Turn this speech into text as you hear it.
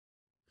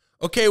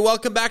Okay,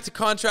 welcome back to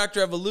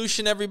Contractor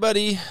Evolution,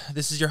 everybody.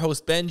 This is your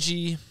host,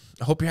 Benji.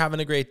 I hope you're having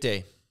a great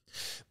day.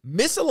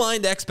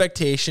 Misaligned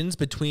expectations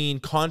between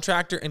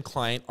contractor and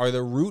client are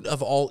the root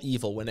of all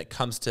evil when it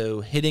comes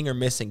to hitting or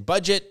missing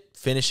budget,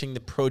 finishing the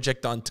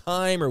project on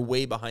time or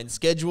way behind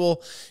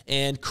schedule,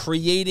 and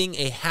creating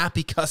a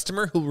happy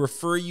customer who will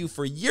refer you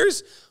for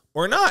years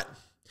or not.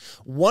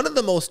 One of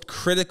the most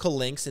critical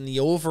links in the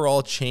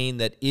overall chain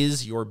that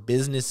is your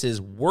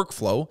business's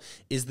workflow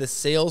is the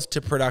sales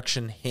to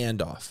production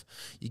handoff.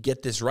 You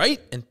get this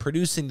right, and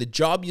producing the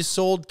job you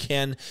sold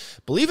can,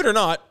 believe it or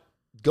not,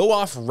 go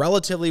off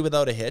relatively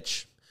without a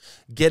hitch.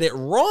 Get it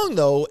wrong,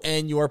 though,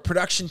 and your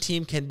production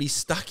team can be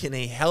stuck in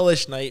a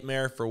hellish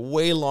nightmare for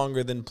way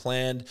longer than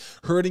planned,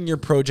 hurting your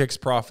project's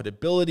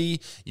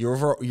profitability,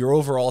 your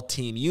overall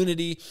team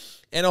unity,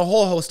 and a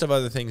whole host of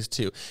other things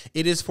too.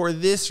 It is for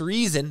this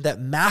reason that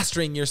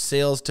mastering your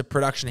sales to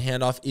production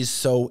handoff is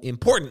so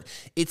important.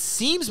 It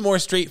seems more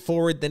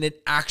straightforward than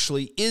it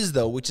actually is,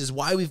 though, which is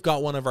why we've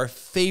got one of our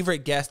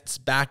favorite guests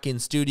back in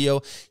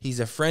studio.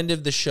 He's a friend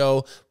of the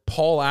show,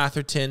 Paul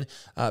Atherton,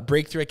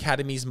 Breakthrough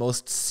Academy's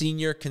most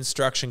senior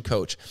construction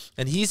coach.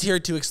 And he's here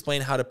to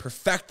explain how to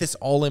perfect this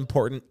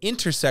all-important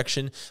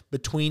intersection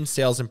between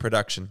sales and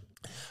production.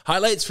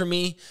 Highlights for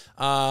me,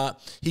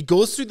 he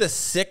goes through the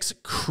 6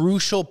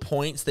 crucial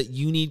points that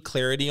you need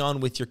clarity on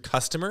with your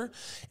customer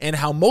and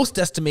how most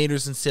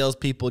estimators and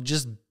salespeople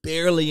just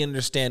barely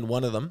understand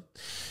one of them.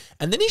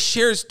 And then he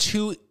shares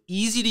 2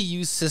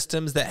 easy-to-use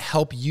systems that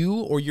help you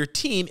or your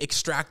team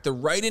extract the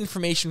right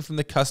information from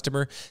the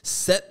customer,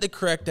 set the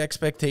correct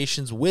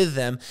expectations with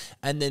them,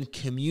 and then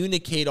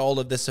communicate all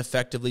of this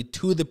effectively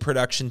to the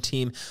production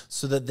team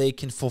so that they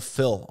can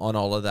fulfill on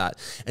all of that.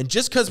 And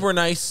just because we're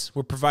nice,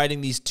 we're providing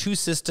these 2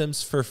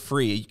 systems for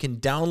free. You can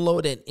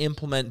download and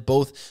implement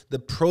both the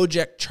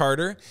project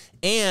charter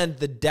and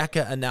the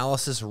DECA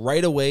analysis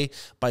right away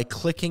by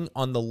clicking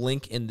on the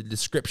link in the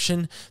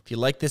description. If you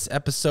like this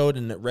episode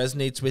and it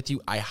resonates with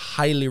you, I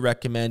highly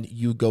recommend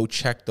you go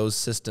check those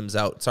systems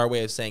out. It's our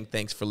way of saying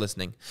thanks for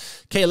listening.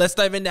 Okay, let's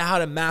dive into how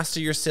to master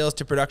your sales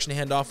to production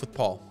handoff with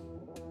Paul.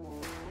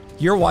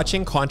 You're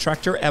watching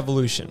Contractor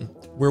Evolution,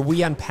 where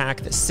we unpack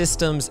the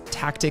systems,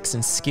 tactics,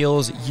 and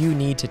skills you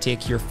need to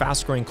take your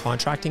fast-growing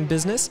contracting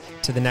business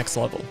to the next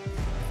level.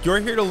 You're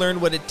here to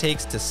learn what it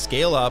takes to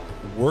scale up,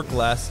 work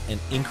less, and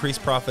increase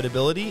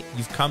profitability.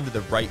 You've come to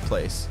the right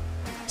place.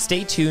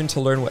 Stay tuned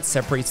to learn what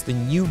separates the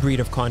new breed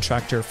of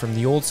contractor from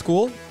the old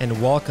school, and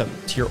welcome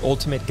to your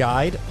ultimate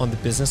guide on the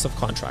business of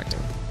contracting.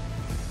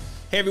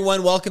 Hey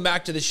everyone, welcome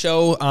back to the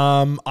show.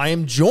 I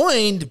am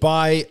joined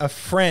by a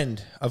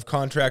friend of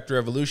Contractor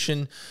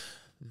Evolution,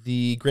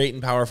 the great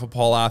and powerful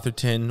Paul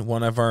Atherton,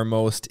 one of our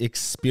most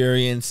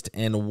experienced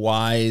and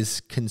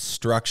wise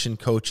construction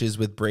coaches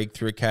with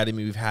Breakthrough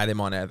Academy. We've had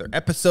him on other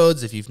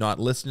episodes. If you've not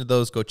listened to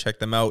those, go check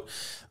them out.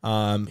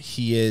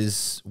 He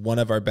is one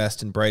of our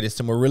best and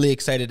brightest, and we're really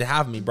excited to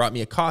have him. He brought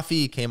me a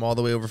coffee. He came all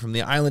the way over from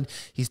the island.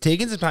 He's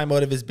taken some time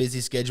out of his busy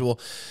schedule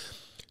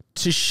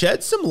to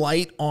shed some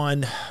light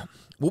on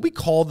what we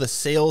call the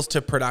sales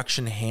to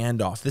production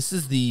handoff. This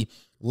is the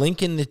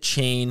link in the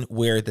chain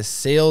where the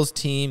sales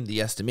team,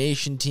 the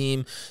estimation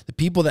team, the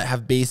people that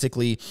have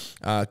basically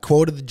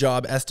quoted the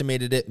job,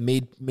 estimated it,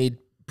 made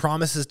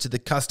promises to the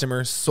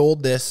customer,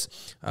 sold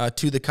this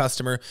to the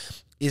customer,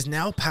 is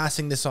now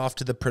passing this off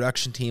to the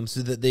production team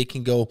so that they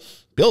can go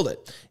build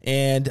it.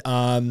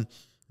 And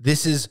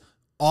this is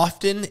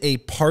often a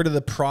part of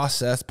the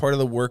process, part of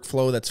the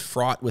workflow that's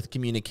fraught with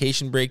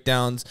communication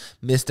breakdowns,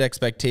 missed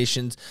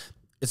expectations.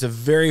 It's a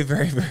very,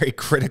 very, very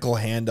critical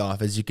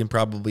handoff, as you can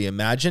probably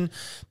imagine.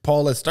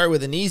 Paul, let's start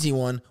with an easy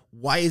one.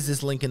 Why is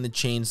this link in the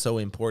chain so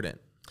important?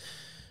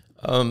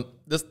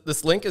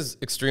 This link is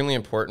extremely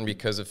important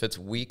because if it's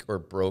weak or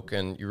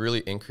broken, you really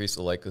increase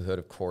the likelihood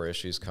of core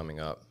issues coming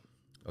up.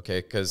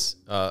 Okay, because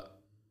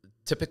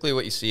typically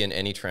what you see in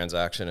any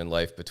transaction in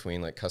life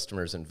between like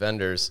customers and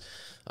vendors,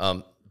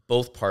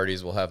 both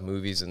parties will have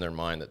movies in their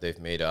mind that they've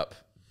made up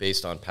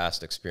based on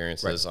past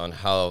experiences on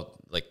how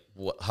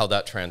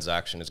that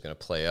transaction is going to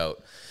play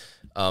out.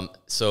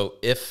 So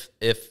if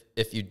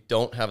you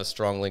don't have a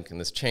strong link in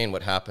this chain,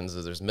 what happens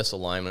is there's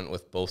misalignment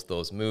with both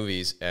those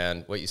movies,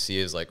 and what you see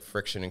is like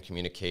friction in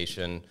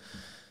communication.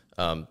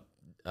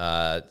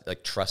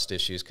 Like trust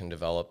issues can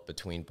develop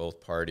between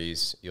both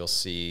parties. You'll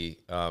see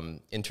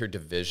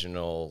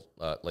interdivisional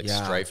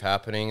strife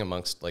happening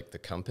amongst like the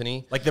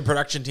company. Like the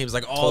production team's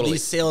like, oh,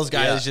 these sales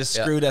guys just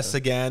screwed us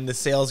again. The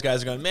sales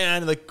guys are going,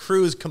 man, the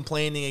crew's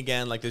complaining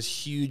again. Like there's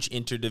huge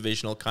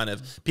interdivisional kind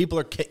of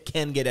people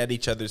can get at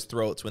each other's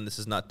throats when this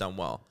is not done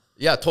well.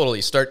 Yeah,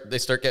 totally. They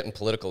start getting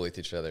political with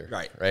each other,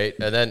 right?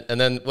 And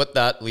then what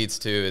that leads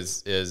to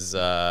is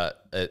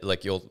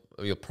like you'll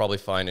probably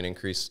find an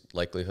increased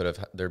likelihood of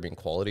there being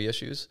quality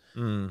issues,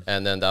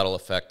 and then that'll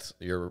affect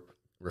your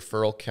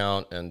referral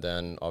count, and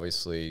then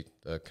obviously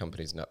the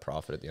company's net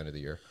profit at the end of the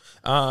year.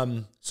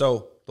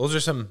 So those are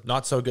some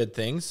not so good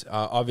things.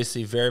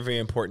 Obviously, very, very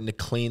important to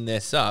clean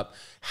this up.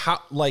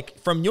 How, like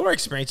from your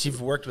experience,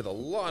 you've worked with a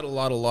lot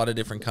of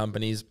different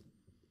companies.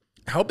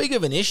 How big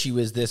of an issue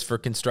is this for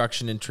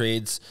construction and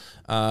trades,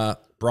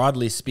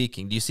 broadly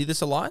speaking? Do you see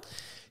this a lot?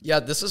 Yeah,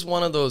 this is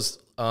one of those.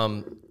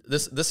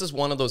 This is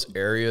one of those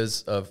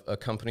areas of a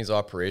company's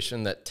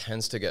operation that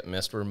tends to get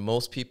missed, where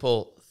most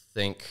people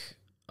think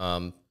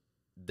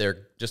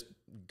they're just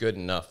good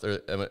enough.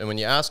 And when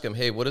you ask them,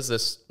 hey, what does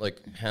this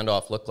like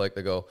handoff look like?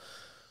 They go,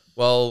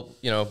 well,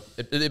 you know,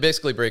 it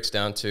basically breaks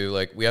down to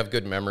like, we have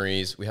good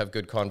memories, we have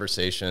good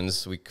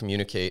conversations, we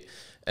communicate,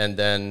 and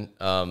then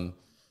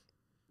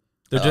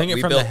they're doing it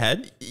from the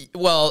head.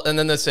 Well, and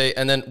then they say,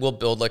 and then we'll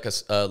build like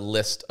a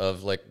list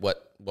of like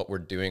what we're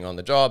doing on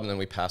the job, and then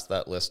we pass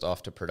that list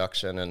off to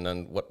production, and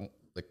then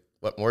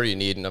what more do you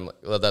need? And I'm like,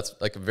 well, that's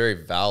like very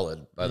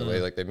valid, by the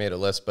way. Like they made a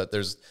list, but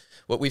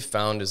what we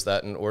found is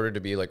that in order to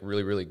be like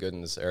really, really good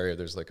in this area,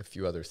 there's like a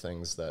few other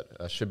things that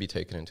should be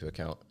taken into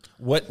account.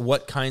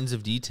 What kinds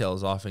of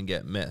details often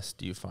get missed,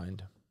 do you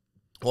find?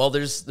 Well,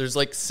 there's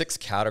like 6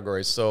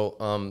 categories.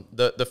 So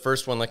the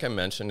first one, like I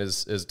mentioned,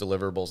 is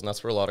deliverables, and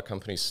that's where a lot of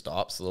companies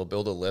stop. So they'll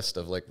build a list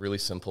of like really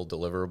simple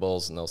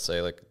deliverables, and they'll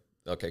say like,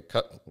 okay,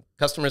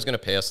 customer is going to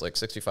pay us like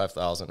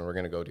 $65,000, and we're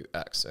going to go do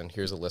X, and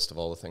here's a list of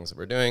all the things that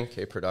we're doing.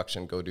 Okay,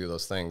 production, go do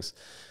those things.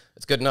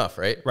 It's good enough,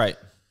 right? Right.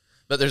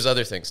 But there's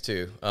other things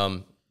too.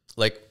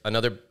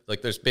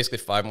 There's basically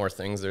 5 more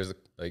things. There's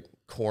like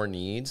core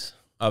needs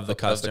of the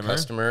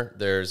customer.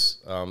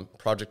 There's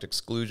project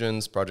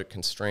exclusions, project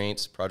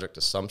constraints, project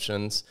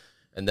assumptions,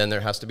 and then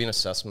there has to be an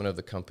assessment of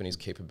the company's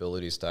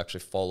capabilities to actually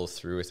follow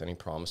through with any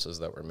promises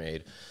that were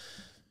made.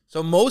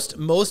 So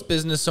most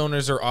business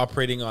owners are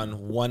operating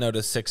on 1 out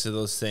of 6 of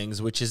those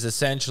things, which is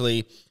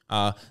essentially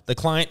the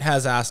client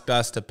has asked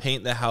us to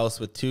paint the house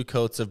with 2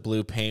 coats of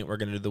blue paint. We're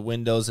going to do the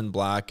windows in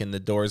black and the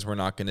doors we're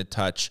not going to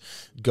touch.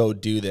 Go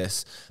do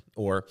this.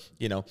 Or,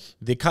 you know,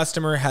 the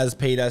customer has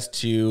paid us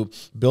to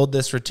build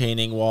this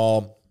retaining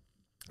wall,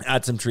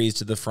 add some trees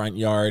to the front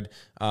yard,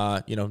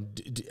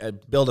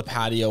 build a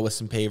patio with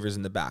some pavers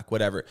in the back,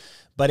 whatever.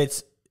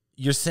 But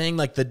you're saying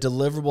like the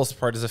deliverables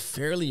part is a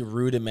fairly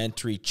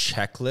rudimentary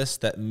checklist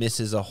that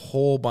misses a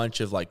whole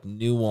bunch of like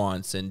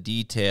nuance and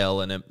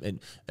detail and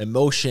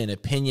emotion,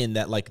 opinion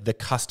that like the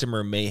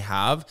customer may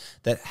have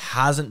that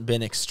hasn't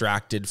been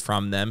extracted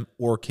from them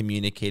or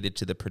communicated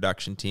to the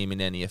production team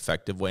in any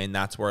effective way. And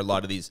that's where a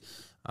lot of these,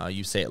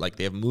 you say it like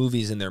they have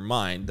movies in their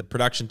mind. The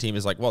production team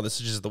is like, well,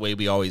 this is just the way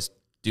we always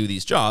do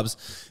these jobs.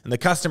 And the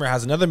customer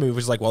has another movie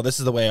which is like, well, this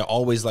is the way I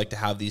always like to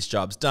have these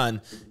jobs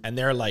done. And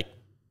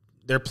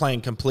they're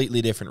playing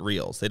completely different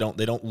reels. They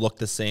don't look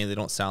the same. They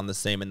don't sound the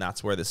same. And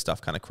that's where this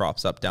stuff kind of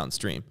crops up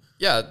downstream.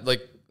 Yeah.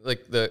 Like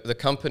the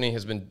company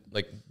has been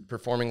like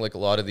performing like a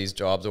lot of these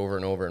jobs over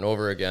and over and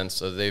over again.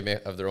 So they may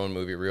have their own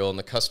movie reel, and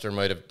the customer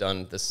might have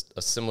done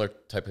a similar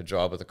type of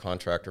job with a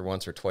contractor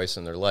once or twice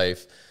in their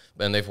life.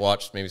 And they've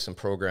watched maybe some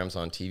programs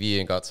on TV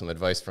and got some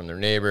advice from their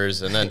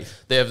neighbors. And then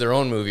they have their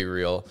own movie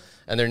reel,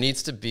 and there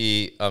needs to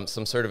be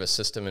some sort of a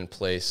system in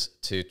place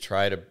to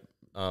try to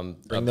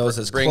bring those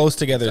as close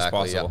together as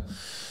possible.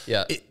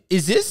 Yeah.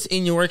 Is this,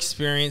 in your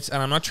experience,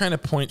 and I'm not trying to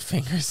point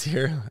fingers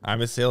here, I'm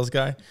a sales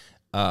guy,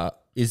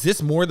 is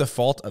this more the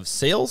fault of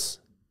sales,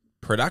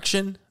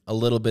 production, a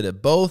little bit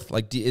of both?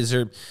 Like,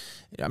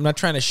 I'm not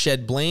trying to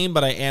shed blame,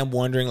 but I am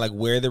wondering like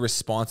where the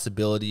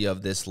responsibility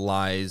of this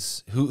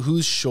lies,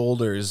 whose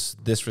shoulders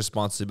this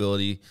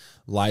responsibility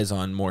lies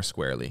on more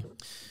squarely.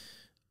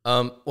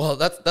 Well,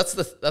 that's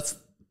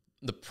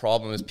the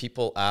problem is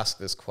people ask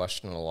this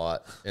question a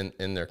lot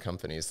in their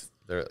companies.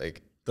 They're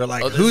like,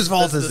 whose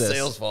fault is this? The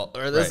sales fault,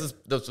 or this is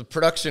the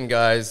production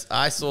guys.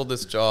 I sold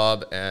this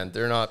job and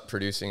they're not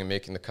producing and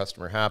making the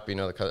customer happy.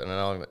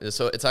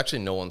 So it's actually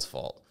no one's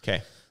fault.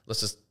 Okay,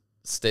 let's just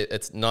state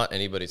it's not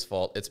anybody's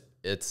fault.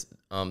 It's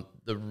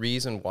the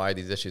reason why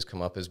these issues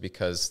come up is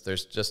because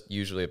there's just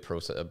usually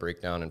a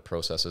breakdown in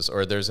processes,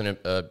 or there's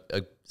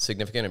a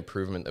significant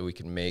improvement that we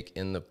can make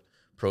in the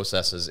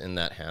processes in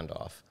that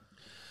handoff.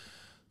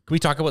 Can we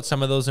talk about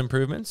some of those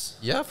improvements?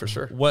 Yeah, for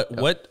sure.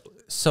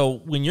 So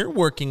when you're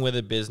working with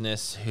a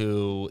business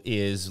who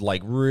is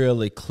like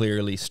really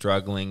clearly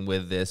struggling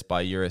with this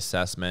by your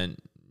assessment,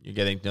 you're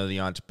getting to know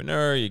the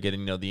entrepreneur, you're getting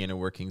to know the inner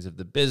workings of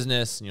the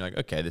business, and you're like,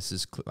 okay, this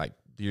is like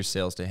your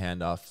sales to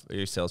handoff,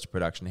 your sales to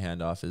production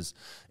handoff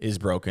is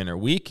broken or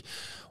weak.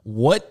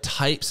 What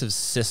types of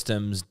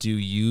systems do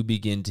you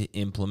begin to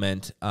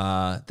implement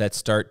that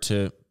start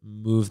to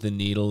move the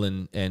needle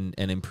and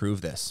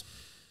improve this?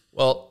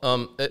 Well,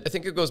 I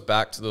think it goes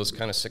back to those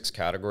kind of 6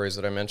 categories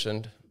that I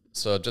mentioned.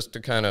 So just to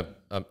kind of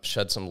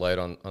shed some light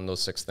on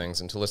those 6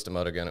 things and to list them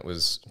out again, it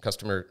was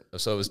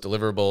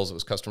deliverables, it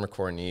was customer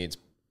core needs,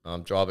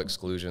 job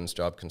exclusions,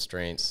 job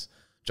constraints,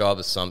 job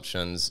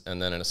assumptions,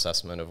 and then an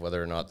assessment of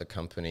whether or not the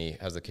company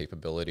has the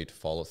capability to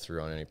follow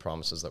through on any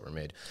promises that were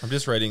made. I'm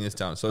just writing this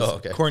down. So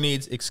core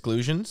needs,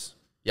 exclusions?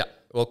 Yeah.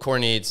 Well, core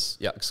needs,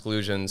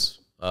 exclusions,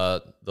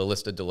 the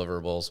listed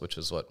deliverables, which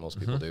is what most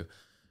people do.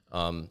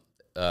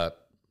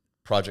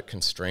 Project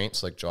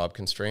constraints, like job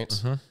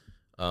constraints,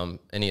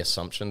 any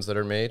assumptions that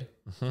are made,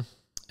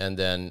 and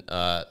then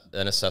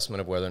an assessment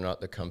of whether or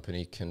not the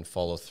company can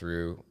follow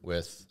through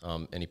with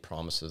any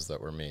promises that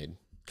were made.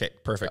 Okay,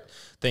 perfect.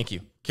 Thank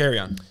you. Carry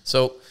on.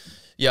 So,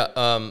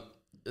 yeah.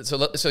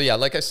 So yeah,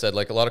 like I said,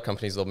 like a lot of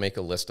companies, they'll make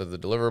a list of the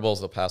deliverables,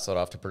 they'll pass that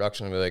off to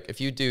production and be like,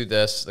 if you do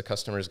this, the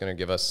customer is going to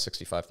give us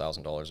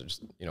 $65,000 or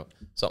just,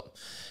 something.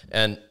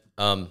 And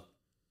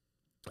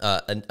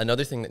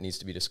another thing that needs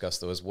to be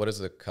discussed though is what is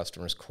the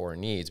customer's core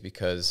needs?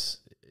 Because,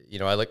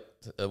 I like,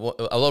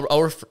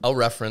 I'll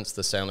reference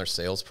the Sandler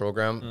sales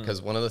program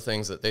because one of the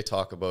things that they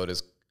talk about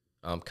is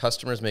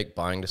customers make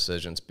buying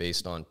decisions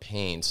based on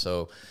pain.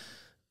 So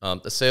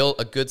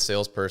a good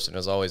salesperson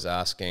is always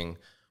asking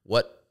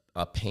what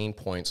pain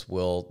points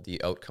will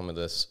the outcome of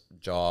this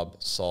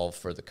job solve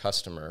for the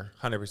customer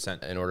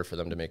 100% in order for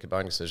them to make a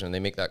buying decision. And they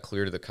make that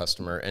clear to the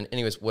customer. And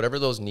anyways, whatever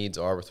those needs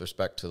are with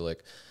respect to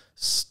like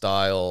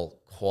style,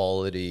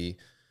 quality,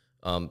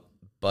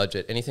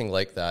 budget, anything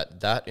like that,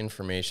 that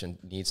information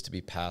needs to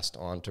be passed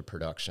on to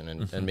production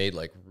and made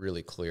like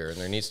really clear. And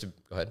there needs to,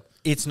 go ahead.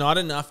 It's not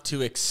enough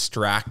to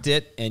extract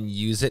it and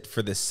use it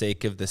for the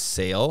sake of the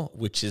sale,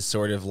 which is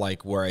sort of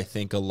like where I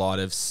think a lot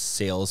of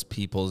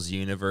salespeople's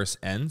universe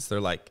ends. They're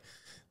like,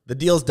 the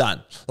deal's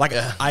done. Like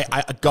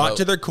I got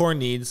to their core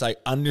needs. I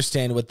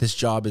understand what this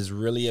job is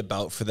really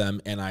about for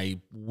them. And I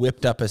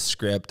whipped up a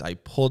script. I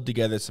pulled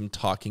together some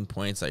talking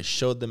points. I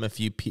showed them a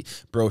few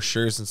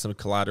brochures and some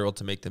collateral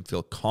to make them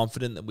feel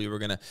confident that we were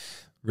going to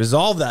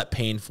resolve that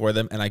pain for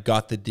them. And I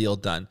got the deal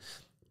done.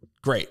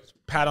 Great.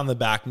 Pat on the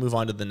back, move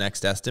on to the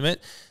next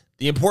estimate.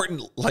 The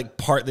important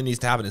part that needs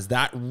to happen is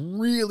that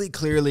really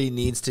clearly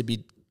needs to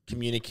be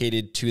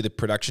communicated to the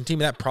production team.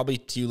 That probably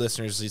to you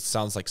listeners, it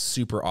sounds like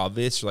super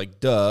obvious. You're like,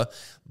 duh.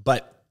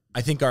 But I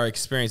think our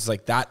experience is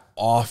like that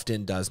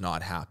often does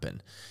not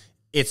happen.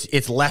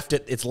 It's left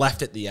at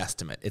the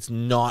estimate.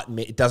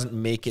 It doesn't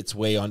make its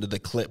way onto the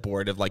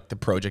clipboard of like the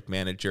project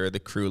manager or the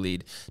crew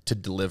lead to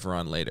deliver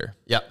on later.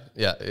 Yeah,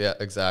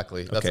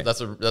 exactly. That's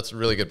a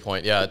really good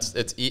point. Yeah,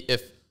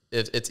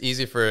 it's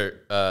easy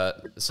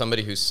for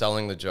somebody who's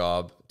selling the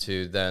job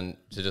to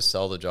just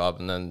sell the job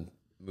and then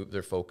move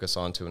their focus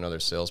onto another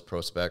sales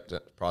prospect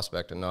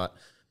and not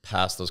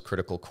pass those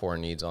critical core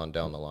needs on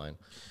down the line.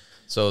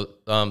 So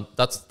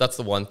that's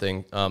the one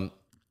thing.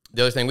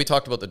 The other thing, we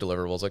talked about the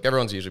deliverables. Like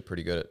everyone's usually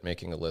pretty good at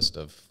making a list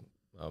of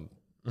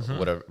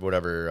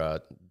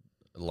whatever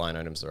line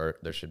items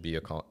there should be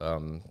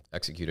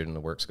executed in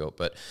the work scope.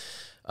 But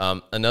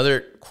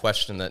another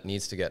question that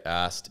needs to get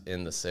asked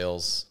in the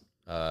sales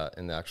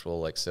in the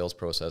actual sales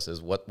process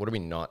is what are we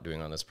not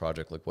doing on this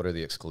project? Like what are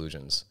the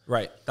exclusions?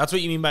 Right. That's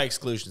what you mean by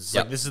exclusions. It's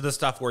like this is the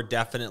stuff we're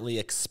definitely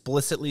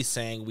explicitly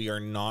saying we are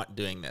not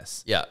doing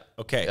this. Yeah.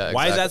 Okay. Yeah,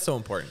 Why is that so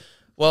important?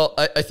 Well,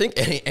 I think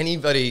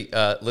anybody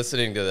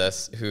listening to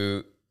this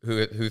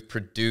who've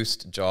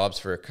produced jobs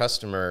for a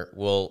customer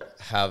will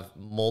have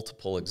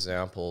multiple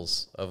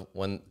examples of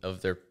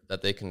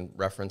that they can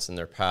reference in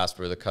their past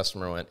where the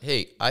customer went,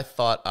 "Hey, I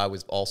thought I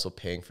was also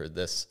paying for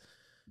this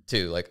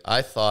too. Like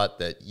I thought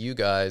that you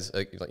guys,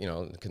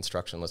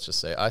 construction, let's just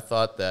say, I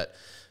thought that,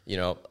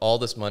 all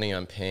this money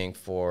I'm paying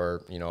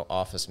for,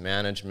 office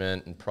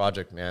management and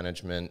project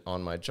management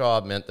on my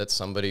job meant that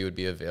somebody would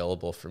be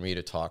available for me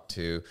to talk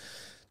to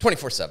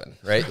 24/7,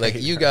 right? Like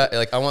you got,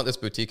 I want this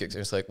boutique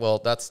experience. Like, well,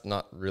 that's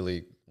not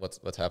really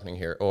what's happening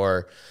here.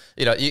 Or,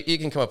 you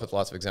can come up with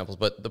lots of examples,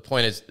 but the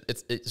point is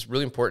it's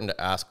really important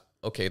to ask,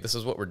 okay, this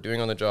is what we're doing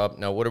on the job.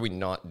 Now, what are we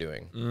not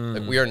doing?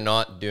 Like we are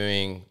not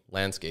doing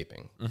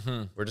landscaping.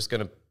 We're just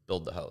going to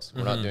build the house.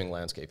 We're not doing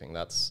landscaping.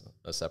 That's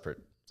a separate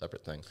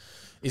thing.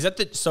 Is that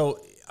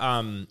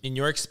in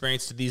your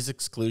experience, do these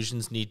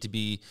exclusions need to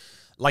be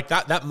like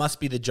that? That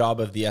must be the job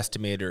of the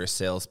estimator or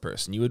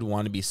salesperson. You would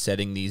want to be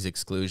setting these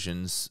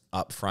exclusions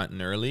up front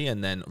and early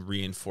and then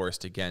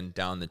reinforced again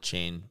down the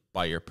chain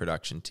by your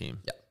production team.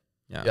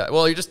 Yeah.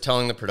 Well, you're just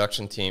telling the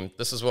production team,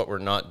 this is what we're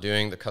not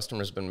doing. The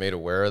customer's been made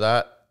aware of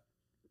that.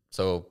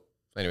 So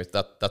anyways,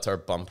 that's our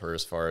bumper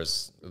as far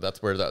as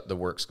that's where the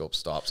work scope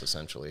stops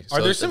essentially.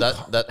 Are there some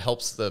that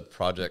helps the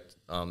project,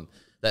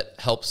 that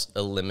helps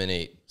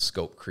eliminate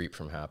scope creep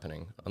from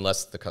happening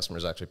unless the customer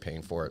is actually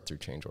paying for it through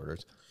change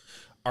orders.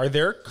 Are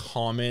there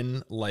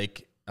common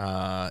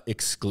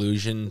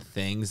exclusion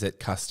things that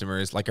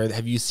customers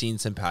have you seen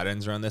some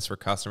patterns around this where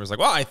customers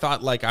well, I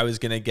thought I was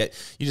going to get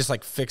you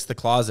just fix the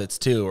closets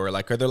too, or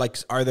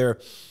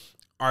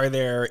are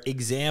there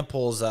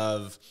examples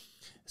of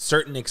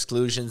certain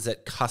exclusions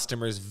that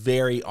customers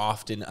very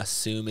often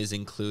assume is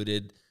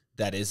included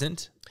that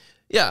isn't?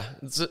 Yeah,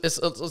 it's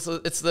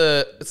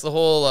the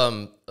whole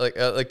have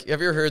you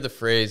ever heard the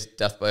phrase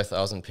 "death by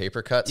 1,000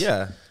 paper cuts"?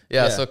 Yeah.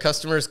 So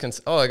customers can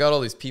I got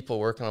all these people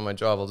working on my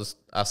job. I'll just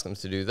ask them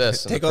to do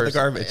this. Take out the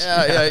garbage.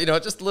 Yeah,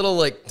 just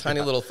little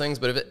tiny little things.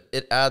 But if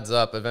it adds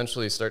up,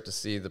 eventually you start to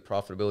see the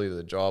profitability of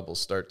the job will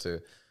start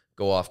to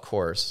go off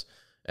course,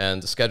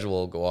 and the schedule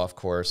will go off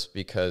course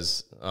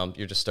because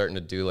you're just starting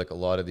to do a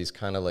lot of these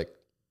kind of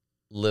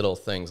little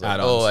things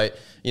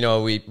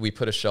we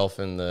put a shelf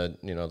in the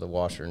the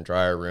washer and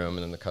dryer room,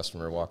 and then the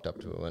customer walked up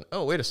to it and went,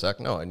 oh, wait a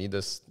sec, no, I need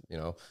this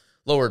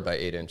lowered by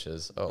 8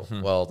 inches. Oh,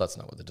 well, that's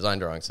not what the design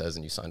drawing says,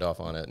 and you signed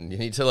off on it, and you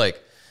need to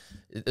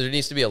there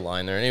needs to be a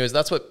line there. Anyways,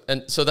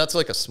 so that's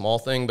like a small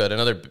thing, but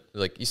another,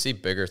 like you see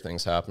bigger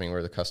things happening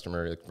where the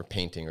customer, like we're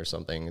painting or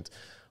something. It's,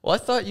 well, I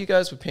thought you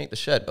guys would paint the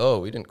shed. Oh,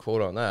 we didn't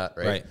quote on that,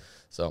 right?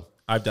 So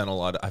I've done a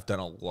lot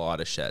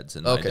of sheds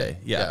in my day.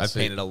 Yeah, I've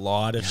painted a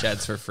lot of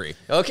sheds for free.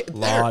 Okay, a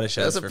lot of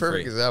sheds that's for a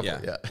perfect free.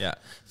 example. Yeah.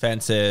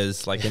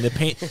 Fences, like in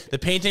the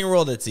painting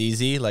world, it's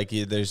easy. Like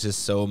there's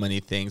just so many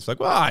things. Like,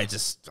 well, I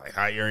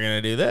thought you were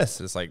gonna do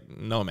this. It's like,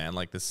 no, man.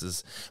 Like this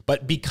is,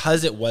 but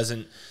because it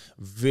wasn't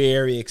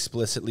very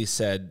explicitly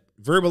said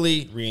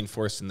verbally,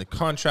 reinforced in the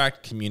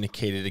contract,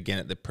 communicated again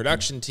at the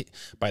production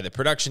by the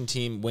production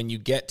team. When you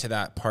get to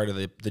that part of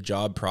the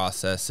job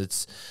process,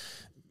 it's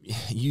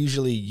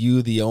usually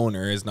you, the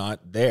owner, is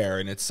not there,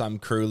 and it's some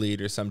crew lead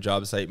or some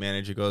job site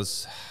manager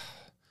goes,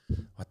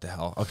 what the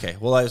hell? Okay,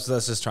 well, let's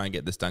just try and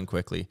get this done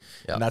quickly.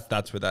 Yep. And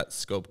that's where that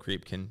scope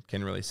creep can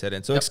really sit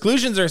in. So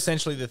exclusions are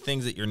essentially the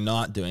things that you're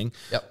not doing.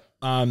 Yep.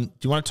 Do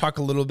you want to talk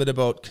a little bit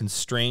about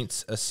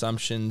constraints,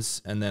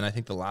 assumptions, and then I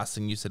think the last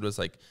thing you said was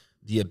like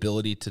the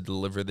ability to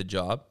deliver the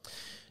job?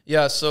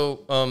 Yeah,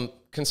 so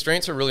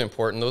constraints are really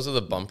important. Those are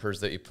the bumpers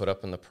that you put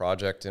up in the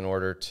project in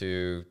order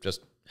to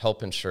just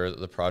help ensure that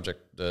the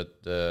project,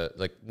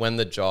 like when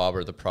the job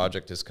or the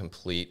project is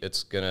complete,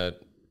 it's gonna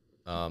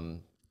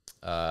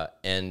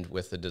end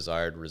with the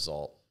desired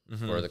result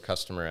for the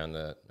customer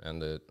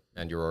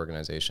and your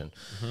organization.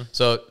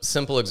 So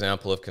simple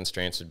example of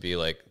constraints would be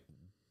like,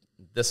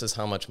 this is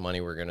how much money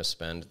we're going to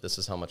spend. This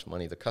is how much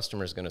money the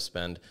customer is going to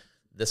spend.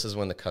 This is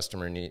when the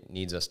customer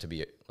needs us to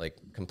be like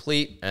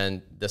complete,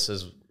 and this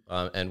is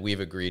and we've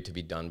agreed to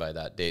be done by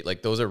that date.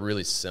 Like those are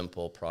really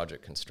simple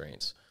project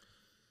constraints.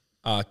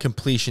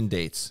 Completion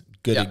dates,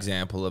 good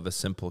example of a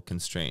simple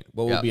constraint.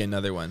 What would be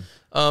another one?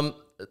 A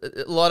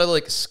lot of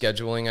like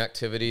scheduling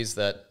activities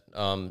that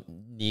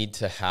need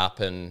to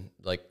happen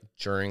like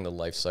during the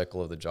life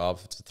cycle of the job.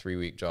 If it's a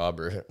 3-week job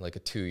or like a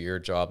 2-year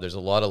job, there's a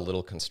lot of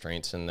little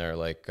constraints in there.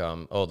 Like,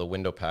 oh, the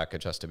window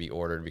package has to be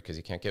ordered because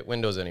you can't get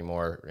windows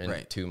anymore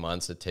in 2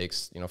 months. It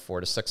takes,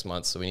 4 to 6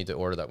 months. So we need to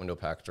order that window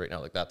package right now.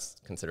 Like that's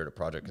considered a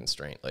project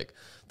constraint, like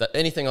that,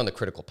 anything on the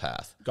critical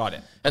path. Got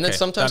it. And then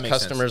sometimes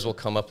customers will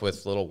come up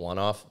with little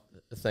one-off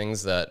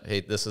things that,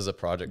 hey, this is a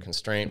project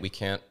constraint. We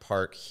can't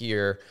park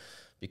here.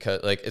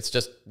 Because like, it's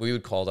just, we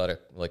would call that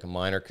a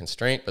minor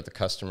constraint, but the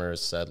customer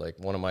has said like,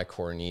 one of my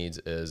core needs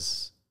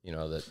is,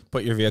 that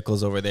put your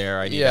vehicles over there.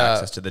 I need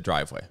access to the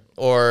driveway.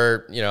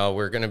 Or,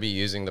 we're going to be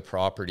using the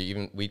property.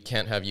 Even we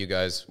can't have you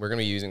guys, we're going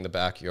to be using the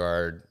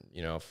backyard,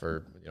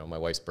 for, my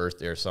wife's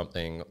birthday or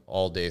something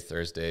all day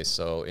Thursday.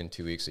 So in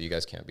 2 weeks, so you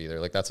guys can't be there.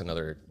 Like that's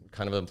another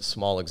kind of a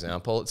small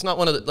example. It's not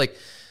one of the,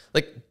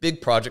 like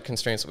big project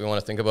constraints that we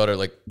want to think about are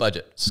like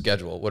budget,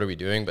 schedule, what are we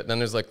doing? But then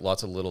there's like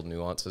lots of little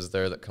nuances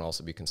there that can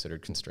also be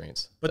considered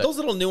constraints. But those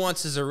little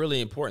nuances are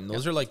really important.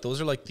 Those are like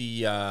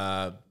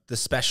the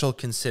special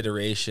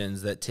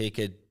considerations that take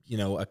a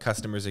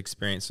customer's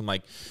experience from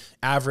like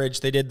average.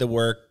 They did the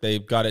work, they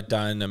got it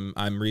done.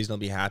 I'm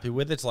reasonably happy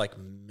with it. It's like,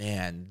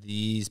 man,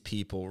 these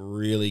people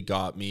really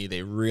got me.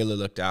 They really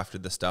looked after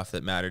the stuff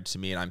that mattered to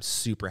me, and I'm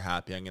super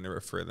happy. I'm going to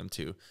refer them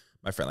to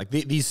my friend. Like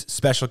these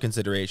special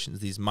considerations,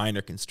 these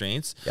minor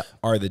constraints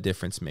are the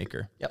difference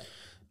maker. Yep.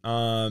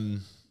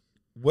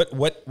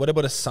 What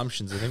about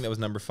assumptions? I think that was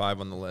number 5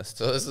 on the list.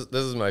 So this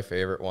is my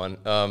favorite one.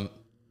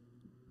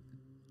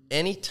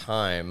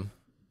 Anytime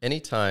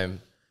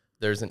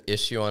there's an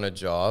issue on a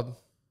job,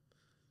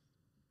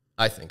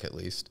 I think at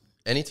least,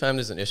 anytime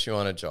there's an issue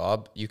on a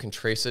job, you can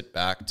trace it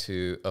back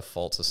to a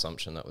false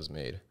assumption that was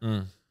made.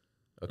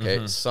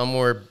 Okay.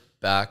 Somewhere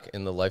back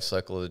in the life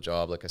cycle of the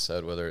job, like I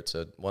said, whether it's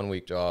a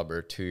 1-week job or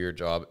a 2-year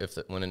job,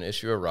 when an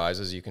issue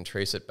arises, you can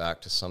trace it back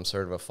to some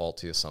sort of a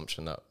faulty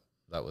assumption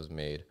that was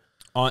made.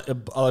 By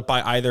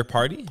either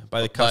party,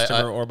 by the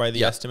customer or by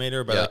the estimator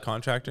or by the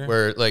contractor?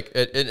 Where like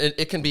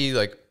it can be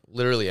like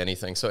literally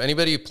anything. So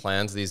anybody who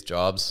plans these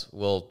jobs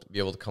will be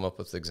able to come up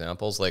with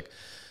examples. Like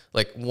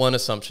one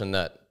assumption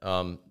that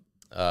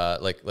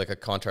like a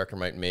contractor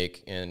might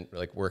make in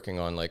like working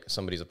on like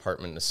somebody's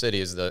apartment in the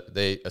city is that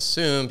they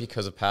assume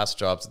because of past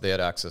jobs that they had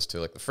access to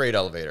like the freight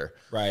elevator.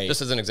 Right.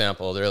 Just as an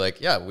example, they're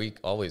like, yeah, we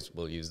always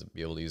will be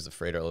able to use the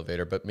freight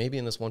elevator, but maybe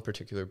in this one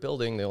particular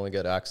building, they only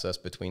get access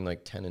between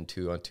like 10 and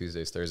 2 on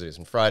Tuesdays, Thursdays,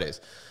 and Fridays.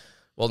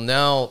 Well,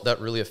 now that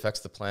really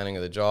affects the planning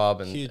of the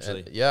job, and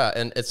hugely.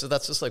 So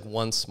that's just like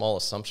one small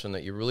assumption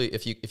that you really,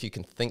 if you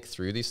can think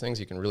through these things,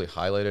 you can really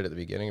highlight it at the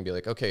beginning and be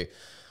like, okay,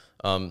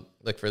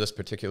 like for this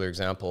particular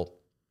example,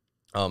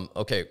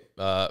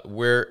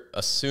 we're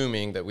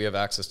assuming that we have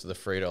access to the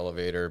freight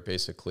elevator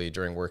basically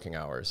during working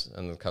hours,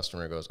 and the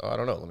customer goes, oh, I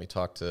don't know, let me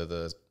talk to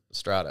the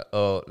strata.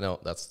 Oh, no,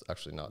 that's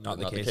actually not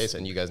the case,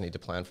 and you guys need to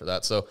plan for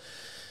that. So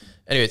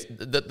anyways,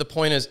 the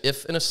point is,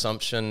 if an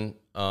assumption,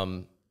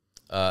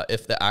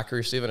 if the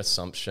accuracy of an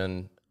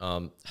assumption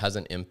has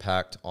an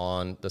impact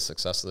on the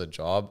success of the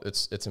job,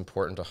 it's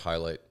important to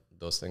highlight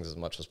those things as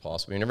much as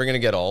possible. You're never going to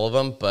get all of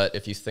them, but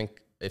if you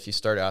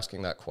start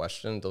asking that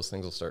question, those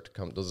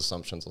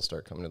assumptions will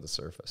start coming to the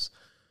surface.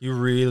 You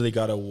really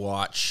got to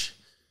watch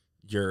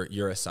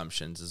your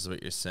assumptions is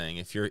what you're saying.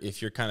 If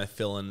you're kind of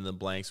filling in the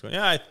blanks going,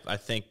 yeah, I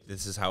think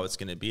this is how it's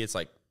going to be. It's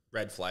like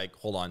red flag.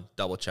 Hold on,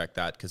 double check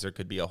that, because there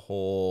could be a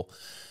whole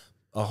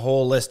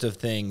list of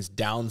things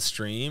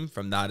downstream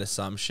from that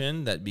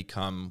assumption that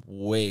become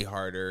way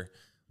harder,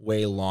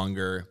 way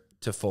longer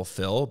to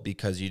fulfill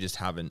because you just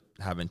haven't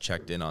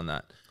checked in on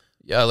that.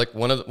 Yeah, like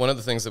one of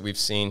the things that we've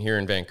seen here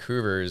in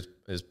Vancouver is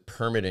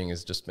permitting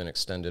has just been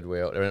extended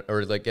way out,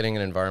 or like getting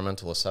an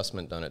environmental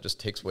assessment done. It just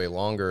takes way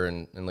longer.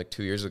 And like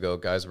 2 years ago,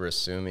 guys were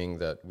assuming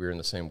that we were in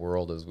the same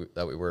world as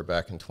that we were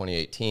back in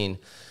 2018.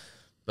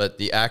 But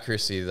the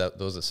accuracy of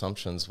those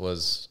assumptions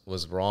was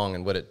wrong.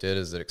 And what it did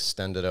is it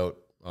extended out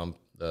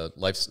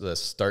the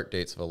start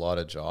dates of a lot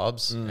of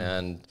jobs.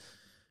 And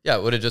yeah,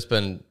 it would have just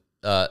been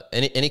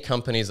any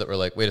companies that were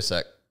like, wait a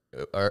sec,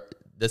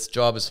 this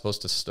job is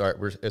supposed to start.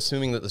 We're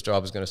assuming that this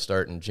job is going to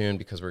start in June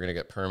because we're going to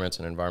get permits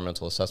and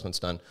environmental assessments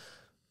done.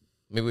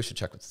 Maybe we should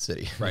check with the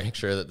city, right? Make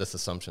sure that this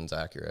assumption's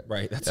accurate.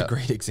 Right. That's a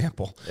great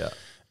example. Yeah.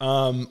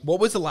 What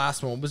was the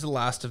last one? What was the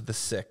last of the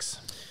 6?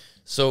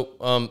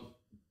 So,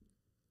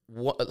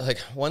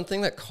 one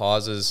thing that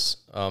causes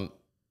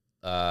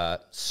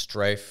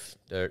strife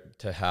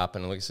to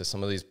happen, and like I said,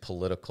 some of these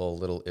political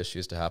little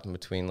issues to happen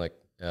between like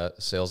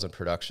sales and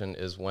production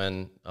is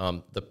when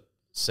the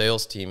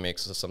sales team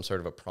makes some sort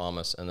of a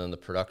promise, and then the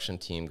production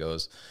team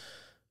goes,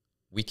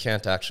 we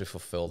can't actually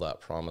fulfill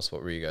that promise.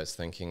 What were you guys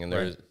thinking? And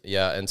there's,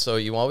 and so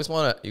you always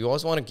want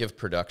to give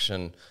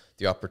production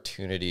the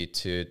opportunity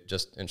to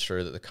just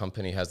ensure that the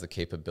company has the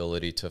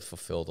capability to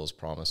fulfill those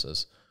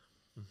promises.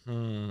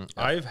 Mm-hmm.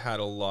 Yeah. I've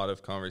had a lot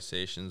of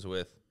conversations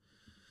with,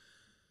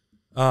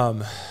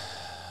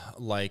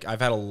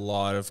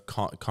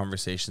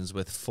 conversations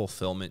with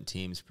fulfillment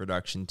teams,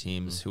 production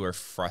teams who are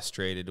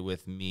frustrated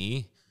with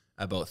me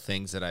about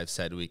things that I've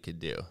said we could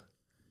do.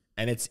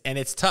 And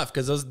it's tough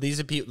because these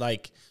are people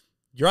like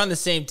you're on the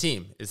same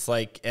team. It's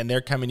like, and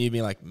they're coming to you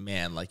being like,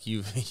 man, like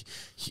you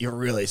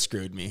really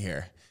screwed me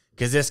here.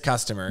 Because this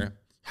customer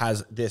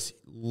has this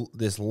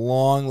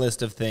long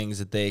list of things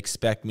that they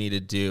expect me to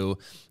do,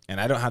 and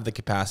I don't have the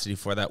capacity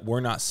for that. We're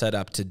not set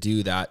up to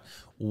do that.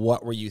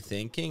 What were you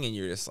thinking? And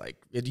you're just like,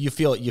 you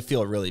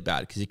feel really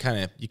bad because you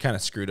kind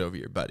of screwed over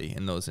your buddy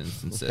in those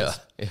instances.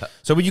 Yeah.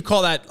 So would you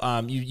call that?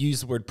 You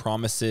use the word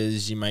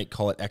promises. You might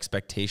call it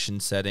expectation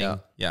setting.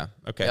 Yeah.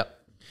 Okay. Yeah.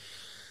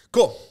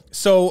 Cool.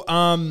 So,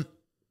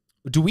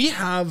 do we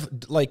have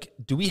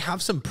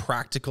some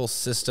practical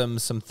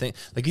systems, something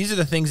like these are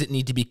the things that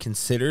need to be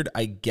considered?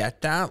 I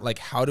get that. Like,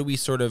 how do we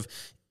sort of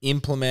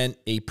implement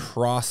a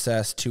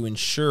process to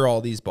ensure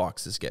all these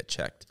boxes get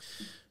checked?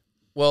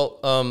 Well,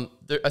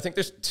 I think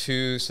there's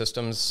 2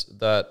 systems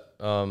that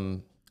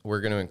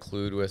we're going to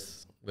include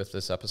with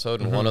this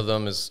episode, and one of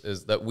them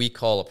is that we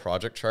call a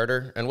project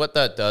charter. And what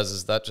that does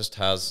is that just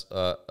has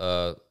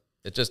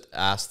it just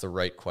asks the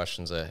right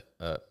questions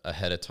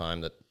ahead of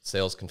time that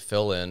sales can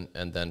fill in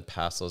and then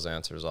pass those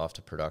answers off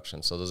to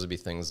production. So those would be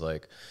things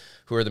like,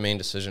 who are the main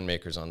decision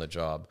makers on the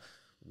job?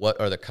 What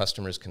are the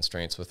customer's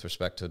constraints with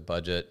respect to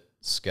budget,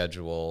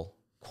 schedule,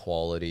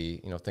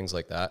 quality, things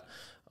like that.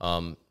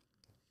 And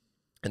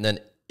then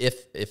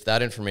if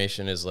that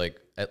information is like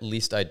at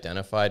least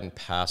identified and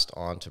passed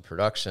on to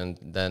production,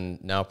 then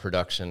now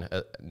production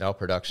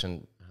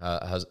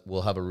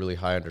will have a really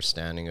high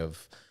understanding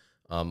of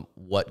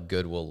what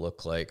good will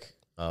look like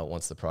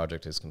once the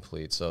project is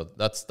complete. So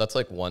that's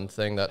like one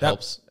thing that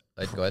helps.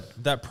 Go ahead.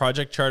 That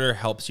project charter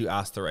helps you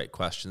ask the right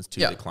questions to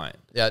the client.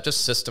 Yeah, it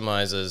just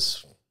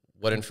systemizes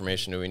what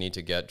information do we need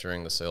to get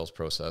during the sales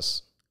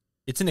process.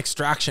 It's an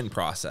extraction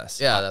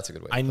process. Yeah, that's a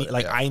good way to put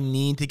it. I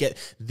need to get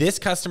this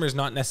customer is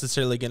not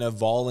necessarily going to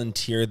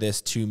volunteer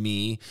this to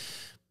me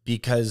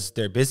because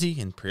they're busy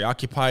and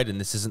preoccupied and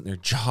this isn't their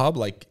job.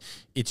 Like,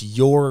 it's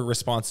your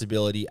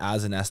responsibility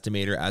as an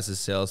estimator, as a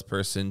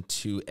salesperson,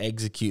 to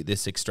execute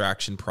this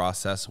extraction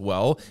process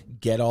well,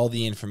 get all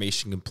the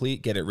information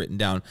complete, get it written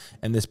down.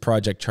 And this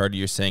project charter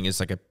you're saying is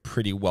like a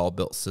pretty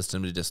well-built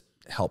system to just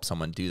help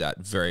someone do that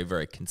very,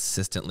 very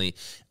consistently,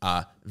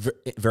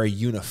 very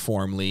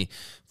uniformly,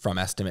 from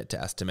estimate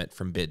to estimate,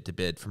 from bid to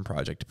bid, from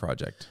project to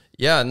project.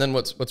 Yeah, and then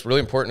what's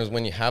really important is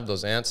when you have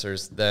those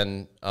answers,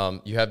 then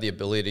you have the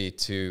ability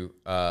to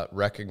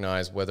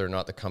recognize whether or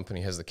not the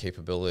company has the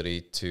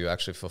capability to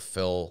actually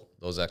fulfill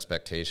those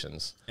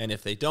expectations. And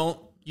if they don't,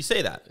 you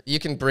say that. You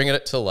can bring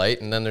it to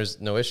light, and then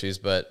there's no issues.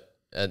 But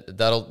and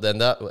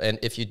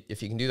if you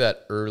can do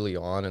that early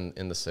on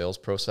in the sales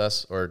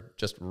process, or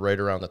just right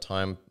around the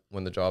time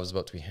when the job is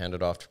about to be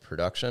handed off to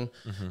production,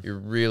 you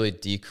really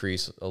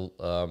decrease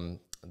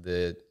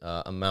the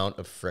amount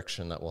of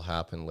friction that will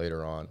happen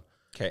later on.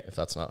 Okay, if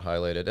that's not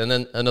highlighted. And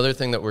then another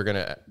thing that we're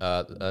gonna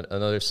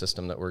another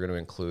system that we're gonna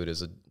include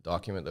is a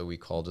document that we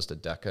call just a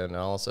DECA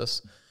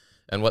analysis.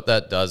 And what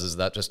that does is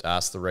that just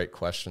asks the right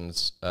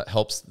questions,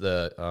 helps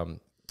the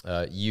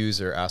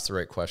user ask the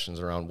right questions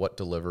around what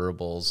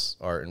deliverables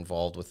are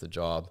involved with the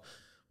job,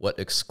 what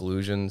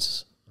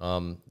exclusions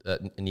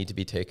that need to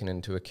be taken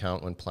into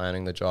account when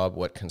planning the job,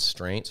 what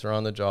constraints are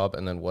on the job,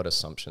 and then what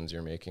assumptions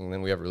you're making. And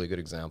then we have really good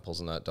examples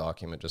in that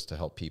document just to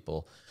help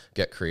people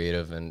get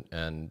creative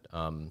and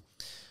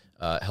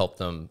help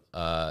them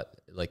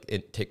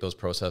take those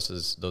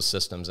processes, those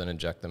systems, and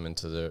inject them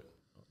into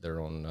their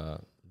own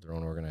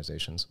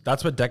organizations.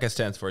 That's what DECA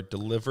stands for: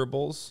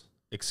 deliverables,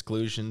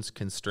 exclusions,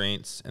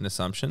 constraints, and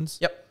assumptions.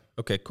 Yep.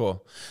 Okay,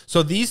 cool.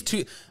 So these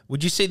two,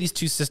 would you say these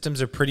two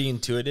systems are pretty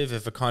intuitive?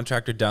 If a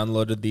contractor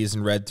downloaded these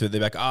and read through,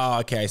 they're like, oh,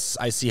 okay,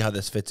 I see how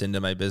this fits into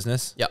my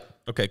business. Yep.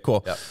 Okay,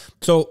 cool. Yep.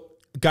 So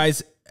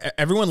guys,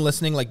 everyone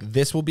listening, like,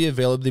 this will be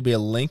available. There'll be a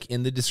link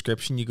in the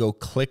description. You go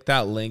click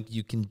that link.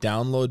 You can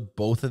download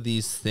both of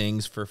these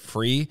things for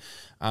free.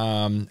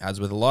 As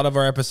with a lot of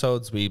our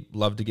episodes, we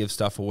love to give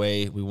stuff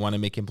away. We want to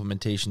make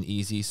implementation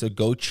easy. So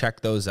go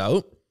check those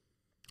out.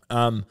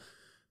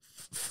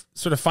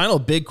 Sort of final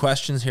big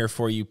questions here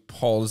for you,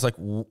 Paul, is like,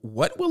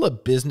 what will a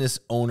business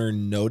owner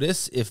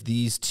notice if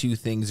these two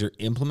things are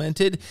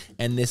implemented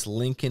and this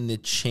link in the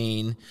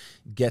chain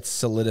gets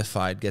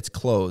solidified, gets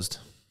closed?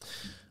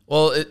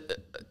 Well,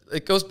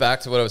 it goes back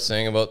to what I was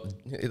saying about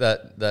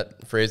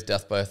that phrase,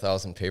 death by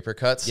 1,000 paper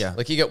cuts. Yeah.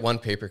 Like, you get one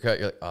paper cut,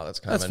 you're like, oh,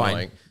 that's kind of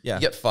annoying. Fine. Yeah.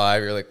 You get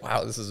 5, you're like,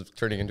 wow, this is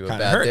turning into Kinda a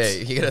bad hurts.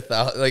 day. You get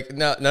 1,000, like,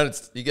 now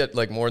you get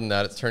like more than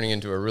that. It's turning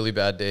into a really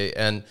bad day.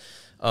 And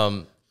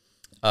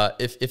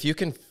if you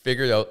can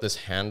figure out this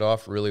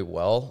handoff really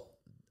well,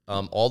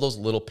 all those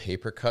little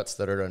paper cuts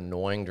that are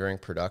annoying during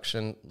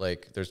production,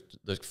 like there's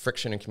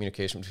friction in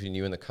communication between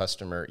you and the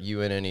customer,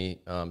 you and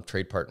any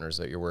trade partners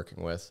that you're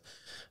working with,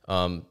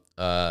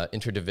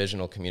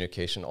 interdivisional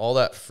communication, all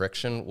that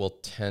friction will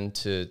tend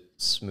to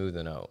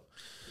smoothen out.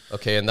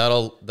 Okay, and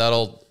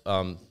that'll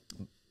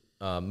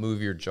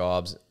move your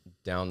jobs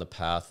down the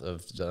path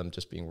of them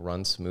just being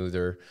run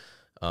smoother.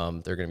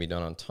 They're going to be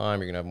done on time.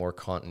 You're going to have more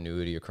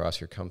continuity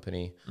across your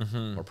company,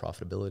 more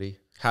profitability.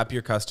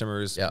 Happier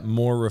customers, Yeah.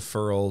 more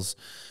referrals,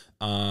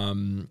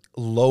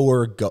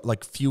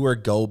 fewer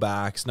go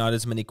backs, not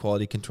as many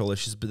quality control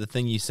issues. But the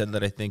thing you said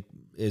that I think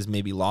is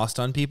maybe lost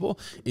on people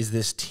is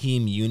this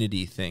team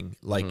unity thing.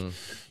 Like,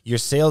 your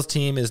sales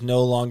team is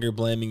no longer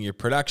blaming your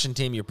production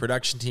team. Your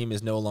production team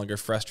is no longer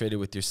frustrated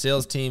with your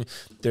sales team.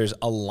 There's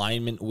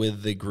alignment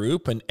with the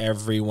group, and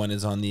everyone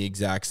is on the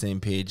exact same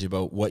page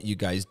about what you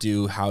guys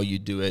do, how you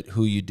do it,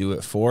 who you do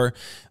it for.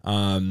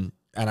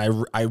 And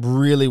I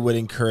really would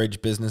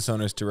encourage business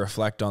owners to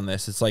reflect on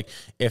this. It's like,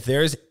 if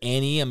there's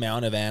any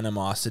amount of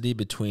animosity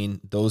between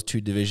those two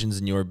divisions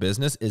in your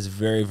business, is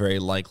very, very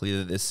likely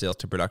that this sales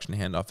to production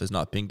handoff is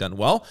not being done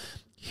well.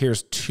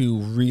 Here's two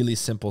really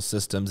simple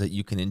systems that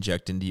you can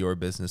inject into your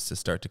business to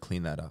start to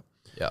clean that up.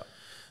 Yeah.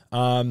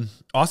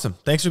 Awesome.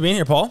 Thanks for being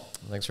here, Paul.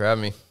 Thanks for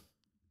having me.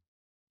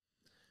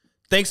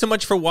 Thanks so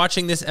much for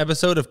watching this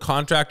episode of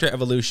Contractor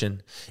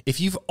Evolution. If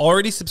you've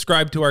already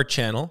subscribed to our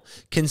channel,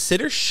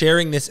 consider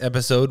sharing this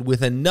episode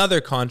with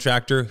another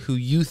contractor who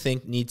you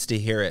think needs to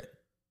hear it.